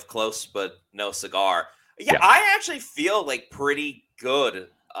epitome of close but no cigar. Yeah, I actually feel like pretty good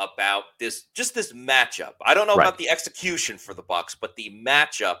about this matchup. I don't know about the execution for the Bucs, but the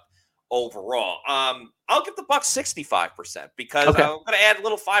matchup overall. I'll give the Bucs 65% because I'm going to add a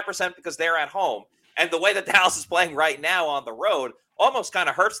little 5% because they're at home. And the way that Dallas is playing right now on the road almost kind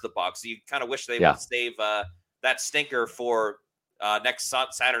of hurts the Bucs. You kind of wish they would save that stinker for next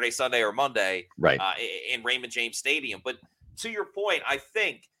Saturday, Sunday, or Monday in Raymond James Stadium. But to your point, I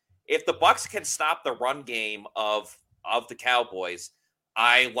think if the Bucs can stop the run game of the Cowboys,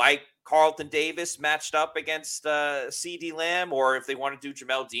 I like Carlton Davis matched up against CeeDee Lamb, or if they want to do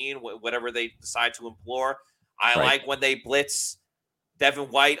Jamel Dean, whatever they decide to implore. I like when they blitz Devin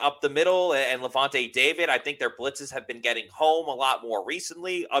White up the middle and Levante David. I think their blitzes have been getting home a lot more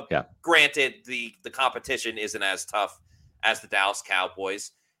recently. Granted, the competition isn't as tough as the Dallas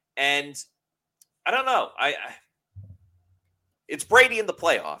Cowboys. And I don't know. It's Brady in the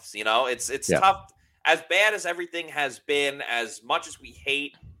playoffs, It's tough. As bad as everything has been, as much as we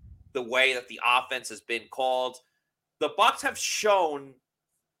hate the way that the offense has been called, the Bucs have shown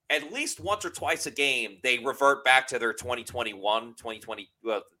at least once or twice a game they revert back to their 2020, well,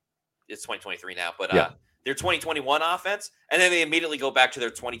 it's 2023 now, but their 2021 offense, and then they immediately go back to their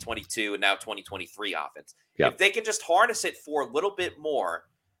 2022 and now 2023 offense. If they can just harness it for a little bit more,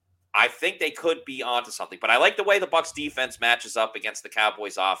 I think they could be onto something. But I like the way the Bucs defense matches up against the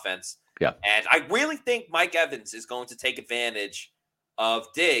Cowboys offense. Yeah. And I really think Mike Evans is going to take advantage of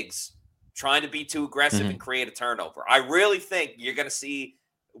Diggs trying to be too aggressive and create a turnover. I really think you're going to see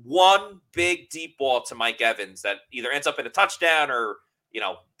one big deep ball to Mike Evans that either ends up in a touchdown or,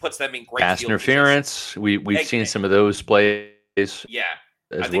 puts them in great pass interference. We've seen some of those plays. Yeah.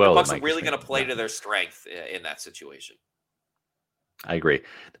 I think the Bucs are really going to play to their strength in that situation. I agree.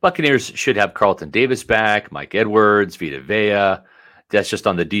 The Buccaneers should have Carlton Davis back, Mike Edwards, Vita Vea. That's just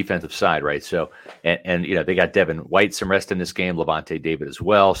on the defensive side, right? So, and they got Devin White some rest in this game, Levante David as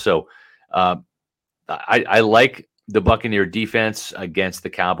well. So, I like the Buccaneer defense against the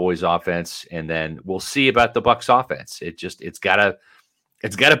Cowboys offense, and then we'll see about the Bucs offense. It's got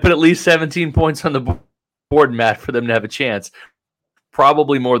to put at least 17 points on the board, Matt, for them to have a chance.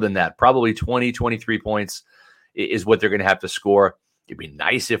 Probably more than that. Probably 20, 23 points is what they're going to have to score. It'd be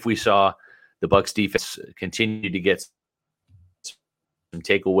nice if we saw the Bucs defense continue to get some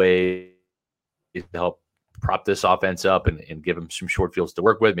takeaways to help prop this offense up and give them some short fields to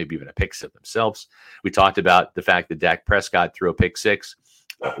work with, maybe even a pick six themselves. We talked about the fact that Dak Prescott threw a pick six.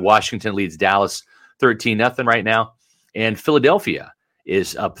 Washington leads Dallas 13-0 right now. And Philadelphia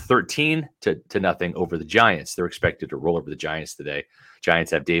is up 13-0 over the Giants. They're expected to roll over the Giants today.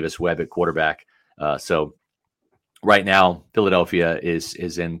 Giants have Davis Webb at quarterback. So right now, Philadelphia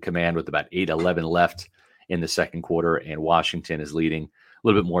is in command with about 8:11 left in the second quarter, and Washington is leading a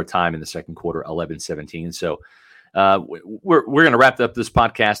little bit more time in the second quarter, 11-17. So we're going to wrap up this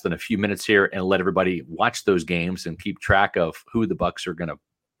podcast in a few minutes here and let everybody watch those games and keep track of who the Bucs are going to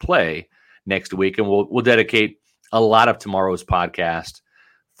play next week. And we'll dedicate a lot of tomorrow's podcast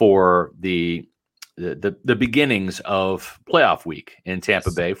for the beginnings of playoff week in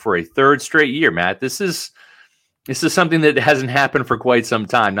Tampa Bay for a third straight year, Matt. This is something that hasn't happened for quite some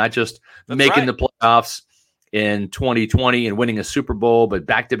time, not just making the playoffs in 2020 and winning a Super Bowl, but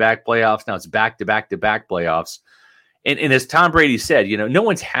back-to-back playoffs. Now it's back-to-back-to-back playoffs. And as Tom Brady said, no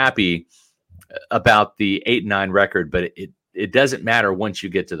one's happy about the 8-9 record, but it doesn't matter once you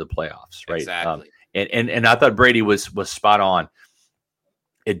get to the playoffs, right? Exactly. And I thought Brady was spot on.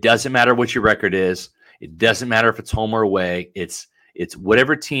 It doesn't matter what your record is. It doesn't matter if it's home or away. It's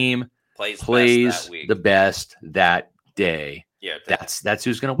whatever team plays the best that day. Yeah, that's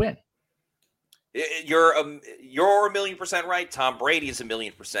who's going to win. You're 1,000,000% right. Tom Brady is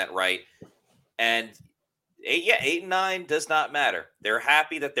 1,000,000% right. And 8-9 does not matter. They're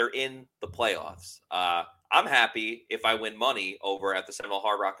happy that they're in the playoffs. I'm happy if I win money over at the Seminole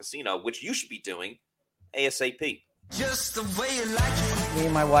Hard Rock Casino, which you should be doing ASAP. Just the way you like it. Me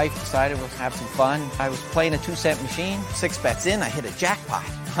and my wife decided we'll have some fun. I was playing a 2-cent machine. 6 bets in, I hit a jackpot.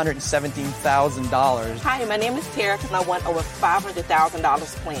 $117,000. Hi, my name is Tara, and I won over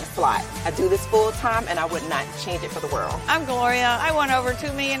 $500,000 playing slots. I do this full time, and I would not change it for the world. I'm Gloria. I won over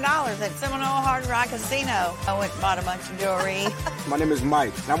 $2 million at Seminole Hard Rock Casino. I went and bought a bunch of jewelry. My name is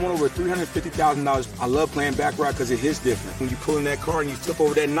Mike, and I won over $350,000. I love playing baccarat because it hits different. When you pull in that card and you flip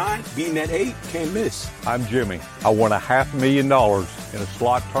over that 9, beating that 8, can't miss. I'm Jimmy. I won $500,000 in a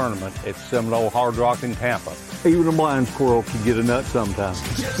slot tournament at Seminole Hard Rock in Tampa. Even a blind squirrel can get a nut sometimes.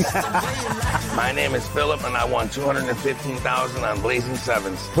 My name is Philip, and I won $215,000 on Blazing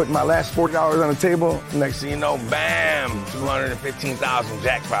Sevens. Putting my last $40 on the table. Next thing you know, bam, $215,000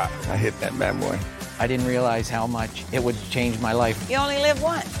 jackpot. I hit that bad boy. I didn't realize how much it would change my life. You only live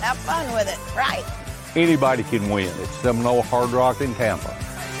once. Have fun with it, right? Anybody can win at Seminole Hard Rock in Tampa.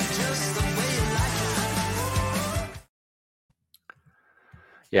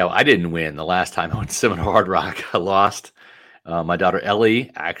 Yeah, well, I didn't win the last time I went to Seminole Hard Rock. I lost. My daughter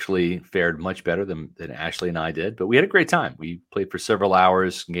Ellie actually fared much better than Ashley and I did, but we had a great time. We played for several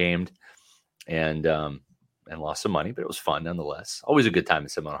hours, gamed, and lost some money, but it was fun nonetheless. Always a good time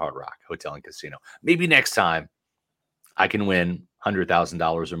at Seminole Hard Rock Hotel and Casino. Maybe next time I can win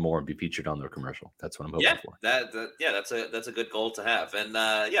 $100,000 or more and be featured on their commercial. That's what I'm hoping for. That's a good goal to have. And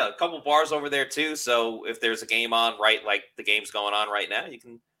a couple bars over there too. So if there's a game on, right, like the game's going on right now, you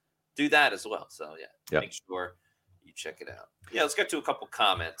can do that as well. So make sure you check it out. Yeah, let's get to a couple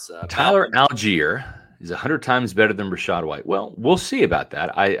comments. Tyler Algier is 100 times better than Rachaad White. Well, we'll see about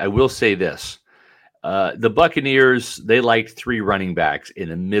that. I will say this. The Buccaneers, they liked 3 running backs in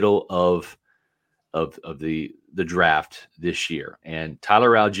the middle of the draft this year, and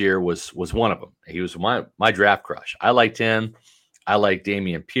Tyler Algier was one of them. He was my draft crush. I liked him. I liked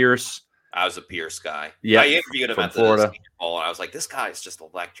Dameon Pierce. I was a Pierce guy. Yeah, I interviewed him at Florida, and I was like, this guy is just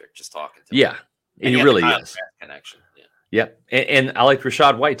electric. Just talking to him. Yeah, and he really is. Connection. Yeah, and I liked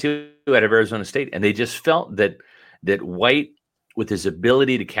Rachaad White too out of Arizona State, and they just felt that White, with his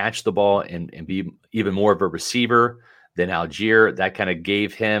ability to catch the ball and be even more of a receiver than Algier, that kind of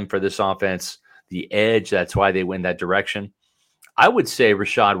gave him for this offense the edge. That's why they went that direction. I would say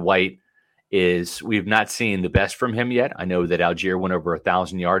Rachaad White is we've not seen the best from him yet. I know that Algier went over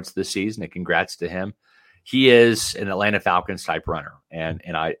 1,000 yards this season, and congrats to him. He is an Atlanta Falcons type runner, and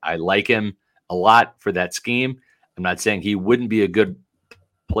I like him a lot for that scheme. I'm not saying he wouldn't be a good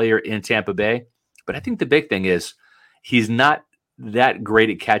player in Tampa Bay, but I think the big thing is he's not that great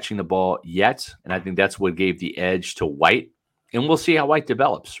at catching the ball yet, and I think that's what gave the edge to White. And we'll see how White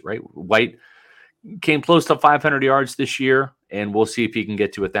develops, right? White came close to 500 yards this year, and we'll see if he can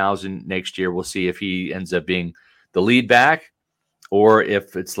get to 1,000 next year. We'll see if he ends up being the lead back, or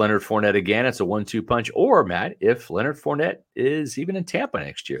if it's Leonard Fournette again, it's a 1-2 punch, or, Matt, if Leonard Fournette is even in Tampa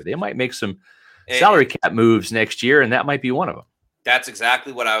next year. They might make some salary cap moves next year, and that might be one of them. That's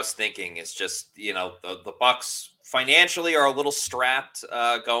exactly what I was thinking. It's just, the Bucs financially are a little strapped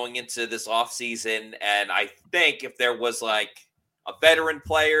going into this offseason, and I think if there was like a veteran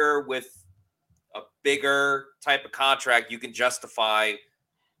player with a bigger type of contract, you can justify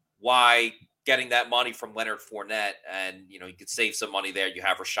why getting that money from Leonard Fournette, and you could save some money there. You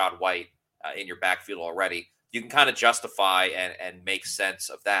have Rachaad White in your backfield already. You can kind of justify and make sense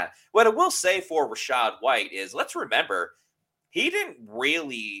of that. What I will say for Rachaad White is, let's remember, he didn't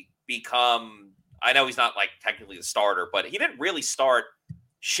really become, I know he's not like technically the starter, but he didn't really start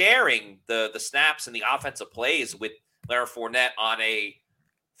sharing the snaps and the offensive plays with Leonard Fournette on a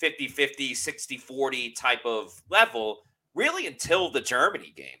 50-50, 60-40 type of level really until the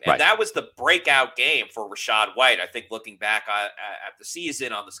Germany game. And that was the breakout game for Rachaad White. I think looking back at the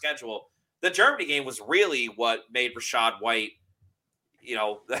season on the schedule, the Germany game was really what made Rachaad White,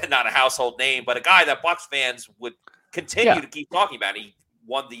 not a household name, but a guy that Bucs fans would continue to keep talking about. He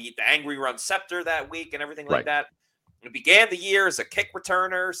won the angry run scepter that week and everything like that. It began the year as a kick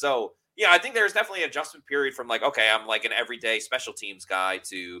returner. So, I think there's definitely an adjustment period from like, okay, I'm like an everyday special teams guy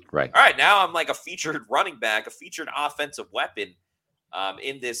to, all right, now I'm like a featured running back, a featured offensive weapon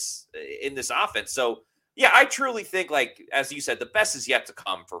in this offense. So, yeah, I truly think, like, as you said, the best is yet to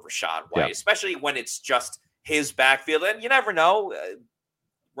come for Rachaad White, especially when it's just his backfield. And you never know.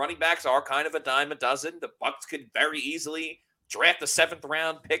 Running backs are kind of a dime a dozen. The Bucs could very easily draft a 7th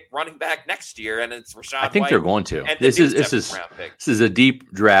round pick running back next year, and it's Rachaad White. I think they're going to. This is a deep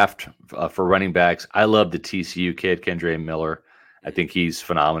draft for running backs. I love the TCU kid, Kendre Miller. I think he's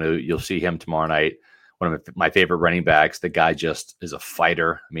phenomenal. You'll see him tomorrow night. One of my favorite running backs. The guy just is a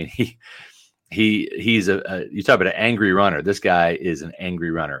fighter. I mean, he's you talk about an angry runner. This guy is an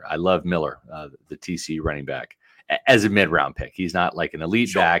angry runner. I love Miller, the TCU running back, as a mid-round pick. He's not like an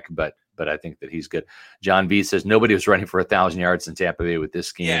elite back, but I think that he's good. John V says nobody was running for 1,000 yards in Tampa Bay with this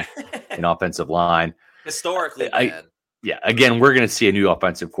scheme in offensive line. Historically, man. Again, we're going to see a new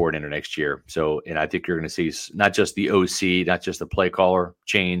offensive coordinator next year. So, and I think you're going to see not just the OC, not just the play caller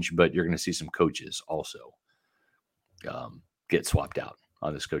change, but you're going to see some coaches also get swapped out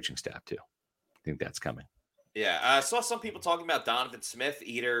on this coaching staff too. I think that's coming. Yeah, I saw some people talking about Donovan Smith.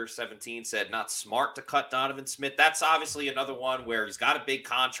 Eater17 said not smart to cut Donovan Smith. That's obviously another one where he's got a big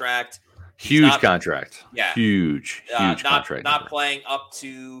contract. Huge contract. Yeah. Huge contract. Not playing up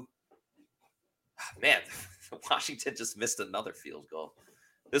to man, Washington just missed another field goal.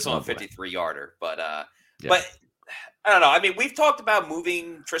 This one, 53-yarder. But I don't know. I mean, we've talked about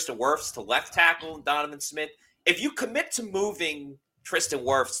moving Tristan Wirfs to left tackle and Donovan Smith. If you commit to moving Tristan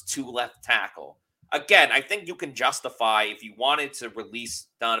Wirfs to left tackle, again, I think you can justify if you wanted to release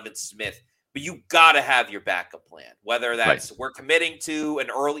Donovan Smith, but you got to have your backup plan, whether that's we're committing to an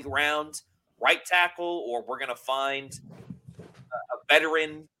early round right tackle or we're going to find a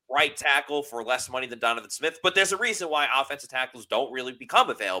veteran right tackle for less money than Donovan Smith. But there's a reason why offensive tackles don't really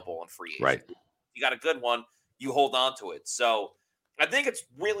become available in free agency. Right. You got a good one, you hold on to it. So I think it's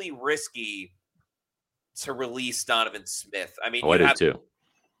really risky to release Donovan Smith. I mean, I do too.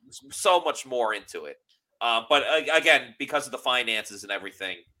 So much more into it. But again, because of the finances and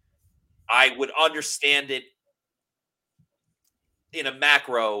everything, I would understand it in a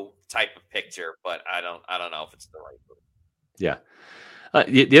macro type of picture, but I don't know if it's the right move. Yeah.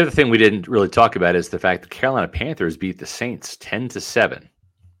 The other thing we didn't really talk about is the fact that Carolina Panthers beat the Saints 10-7.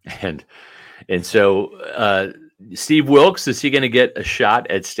 And so Steve Wilks, is he going to get a shot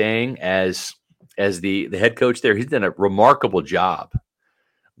at staying as the head coach there? He's done a remarkable job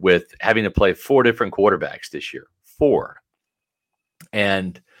with having to play 4 different quarterbacks this year, 4,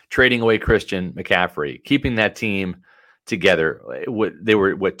 and trading away Christian McCaffrey, keeping that team together. They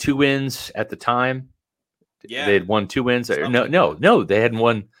were 2 wins at the time. Yeah, they had won 2 wins. No, they hadn't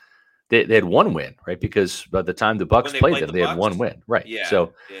won. They had 1 win, right? Because by the time the Bucs played them, they had 1 win, right? Yeah.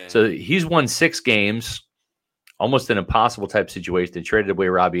 So he's won 6 games, almost an impossible type situation. They traded away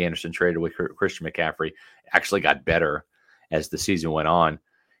Robbie Anderson, traded away Christian McCaffrey. Actually got better as the season went on.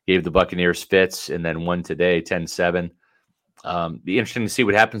 gave the Buccaneers fits, and then won today 10-7. Be interesting to see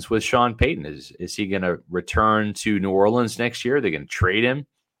what happens with Sean Payton. Is he going to return to New Orleans next year? They're going to trade him.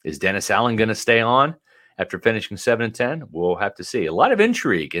 Is Dennis Allen going to stay on after finishing 7-10? We'll have to see. A lot of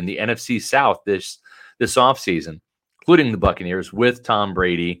intrigue in the NFC South this offseason, including the Buccaneers with Tom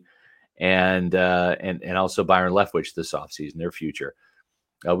Brady and also Byron Leftwich this offseason, their future.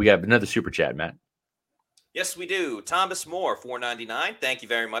 We have another super chat, Matt. Yes, we do. Thomas Moore, $4.99. Thank you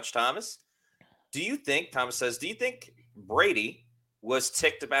very much, Thomas. Thomas says, do you think Brady was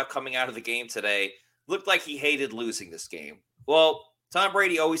ticked about coming out of the game today? Looked like he hated losing this game. Well, Tom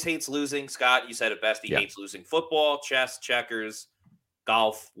Brady always hates losing. Scott, you said it best. He hates losing football, chess, checkers,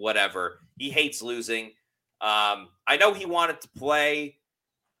 golf, whatever. He hates losing. I know he wanted to play.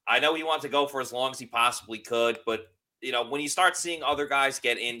 I know he wanted to go for as long as he possibly could. But, when you start seeing other guys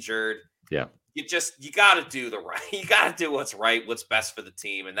get injured, you got to do you got to do what's right, what's best for the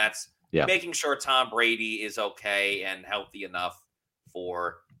team. And that's making sure Tom Brady is okay and healthy enough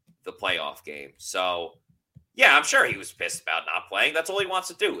for the playoff game. So, I'm sure he was pissed about not playing. That's all he wants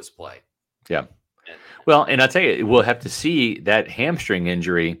to do is play. Yeah. Well, and I'll tell you, we'll have to see that hamstring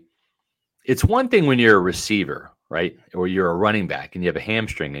injury. It's one thing when you're a receiver, right? Or you're a running back and you have a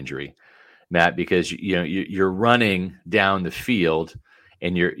hamstring injury, Matt, because you're running down the field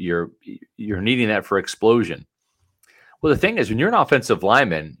and you're needing that for explosion. Well, the thing is, when you're an offensive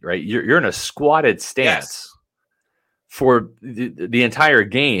lineman, right, you're in a squatted stance for the entire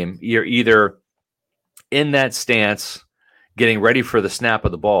game. You're either in that stance getting ready for the snap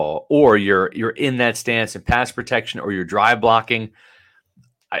of the ball, or you're in that stance in pass protection, or you're drive blocking.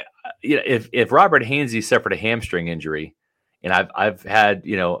 If Robert Hainsey suffered a hamstring injury, and I've had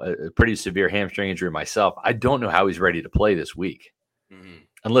a pretty severe hamstring injury myself, I don't know how he's ready to play this week. Mm-hmm.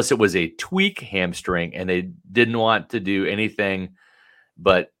 Unless it was a tweak hamstring and they didn't want to do anything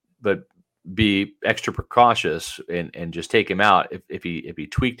but be extra precautious and just take him out if he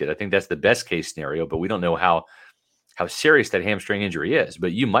tweaked it. I think that's the best case scenario, but we don't know how serious that hamstring injury is.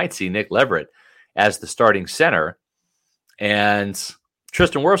 But you might see Nick Leverett as the starting center, and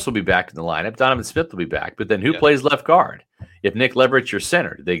Tristan Wirfs will be back in the lineup. Donovan Smith will be back, but then who plays left guard? If Nick Leverett's your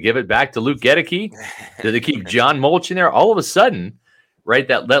center, do they give it back to Luke Gedeke? Do they keep John Molch in there? All of a sudden, right,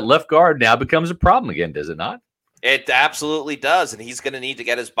 that left guard now becomes a problem again, does it not? It absolutely does, and he's going to need to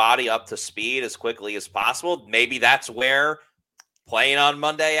get his body up to speed as quickly as possible. Maybe that's where playing on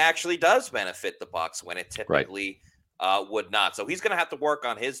Monday actually does benefit the Bucs when it typically would not. So he's going to have to work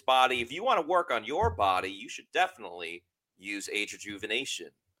on his body. If you want to work on your body, you should definitely use age rejuvenation.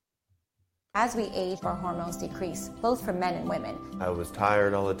 As we age, our hormones decrease, both for men and women. I was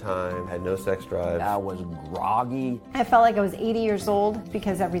tired all the time, had no sex drive. I was groggy. I felt like I was 80 years old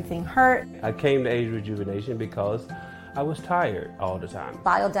because everything hurt. I came to age rejuvenation because I was tired all the time.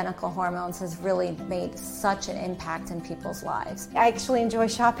 Bioidentical hormones has really made such an impact in people's lives. I actually enjoy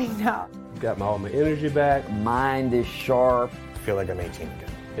shopping now. Got all my energy back. Mind is sharp. I feel like I'm 18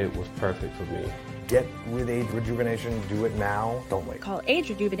 again. It was perfect for me. Get with age rejuvenation. Do it now. Don't wait. Call Age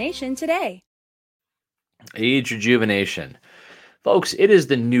Rejuvenation today. Age rejuvenation. Folks, it is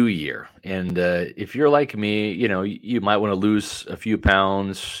the new year. And if you're like me, you might want to lose a few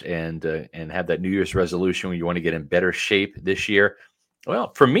pounds and have that New Year's resolution where you want to get in better shape this year.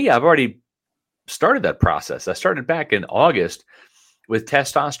 Well, for me, I've already started that process. I started back in August with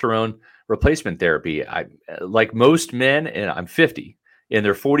testosterone replacement therapy. I, like most men, and I'm 50, in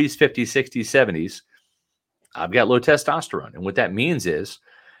their 40s, 50s, 60s, 70s, I've got low testosterone. And what that means is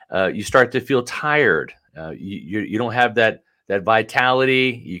you start to feel tired. You don't have that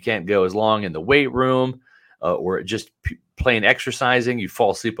vitality. You can't go as long in the weight room or just plain exercising. You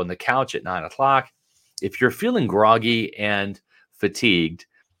fall asleep on the couch at 9 o'clock. If you're feeling groggy and fatigued,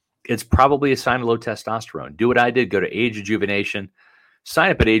 it's probably a sign of low testosterone. Do what I did. Go to Age Rejuvenation.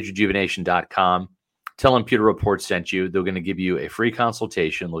 Sign up at agerejuvenation.com. Tell them Pewter Report sent you. They're going to give you a free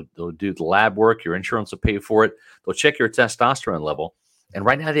consultation. They'll do the lab work. Your insurance will pay for it. They'll check your testosterone level. And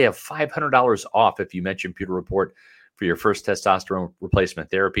right now they have $500 off if you mention Pewter Report for your first testosterone replacement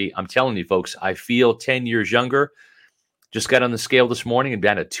therapy. I'm telling you, folks, I feel 10 years younger. Just got on the scale this morning and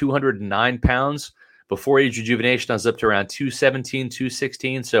down to 209 pounds. Before Age Rejuvenation, I was up to around 217,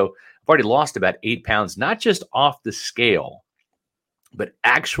 216. So I've already lost about 8 pounds, not just off the scale, but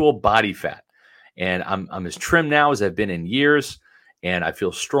actual body fat. And I'm as trim now as I've been in years, and I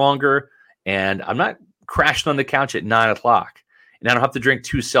feel stronger, and I'm not crashing on the couch at 9 o'clock. And I don't have to drink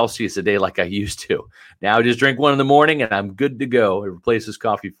 2 Celsius a day like I used to. Now I just drink 1 in the morning, and I'm good to go. It replaces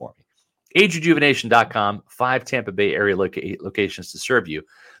coffee for me. AgeRejuvenation.com, 5 Tampa Bay area locations to serve you.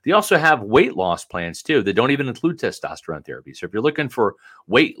 They also have weight loss plans, too, that don't even include testosterone therapy. So if you're looking for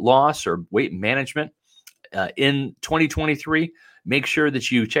weight loss or weight management in 2023, make sure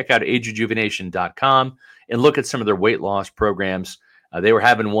that you check out AgeRejuvenation.com and look at some of their weight loss programs. They were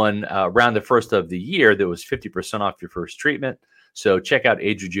having one around the first of the year that was 50% off your first treatment. So check out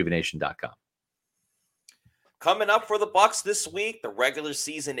AgeRejuvenation.com. Coming up for the Bucs this week, the regular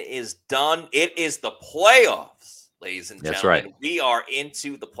season is done. It is the playoffs, ladies and gentlemen. That's right. We are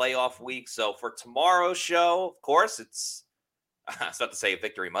into the playoff week. So for tomorrow's show, of course, I was about to say a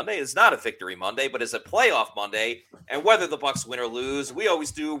Victory Monday. It's not a Victory Monday, but it's a playoff Monday. And whether the Bucs win or lose, we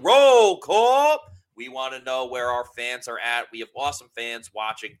always do roll call. We want to know where our fans are at. We have awesome fans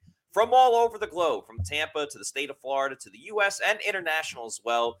watching from all over the globe, from Tampa to the state of Florida to the U.S. and international as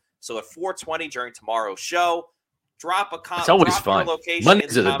well. So at 4:20 during tomorrow's show, drop a comment. It's always fun.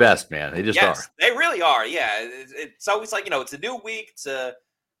 Mondays are the best, man. They just are. They really are. Yeah, it's always like, it's a new week.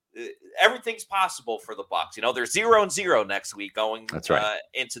 Everything's possible for the Bucs. They're 0-0 next week going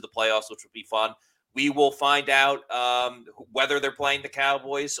into the playoffs, which would be fun. We will find out whether they're playing the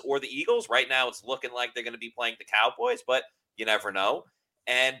Cowboys or the Eagles. Right now, it's looking like they're going to be playing the Cowboys, but you never know.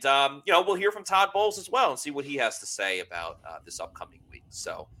 And, we'll hear from Todd Bowles as well and see what he has to say about this upcoming week.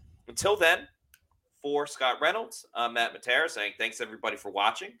 So until then, for Scott Reynolds, I'm Matt Matera saying thanks, everybody, for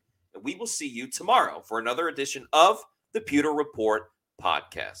watching. And we will see you tomorrow for another edition of the Pewter Report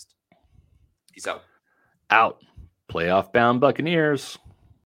podcast. Peace out. Out. Playoff bound Buccaneers.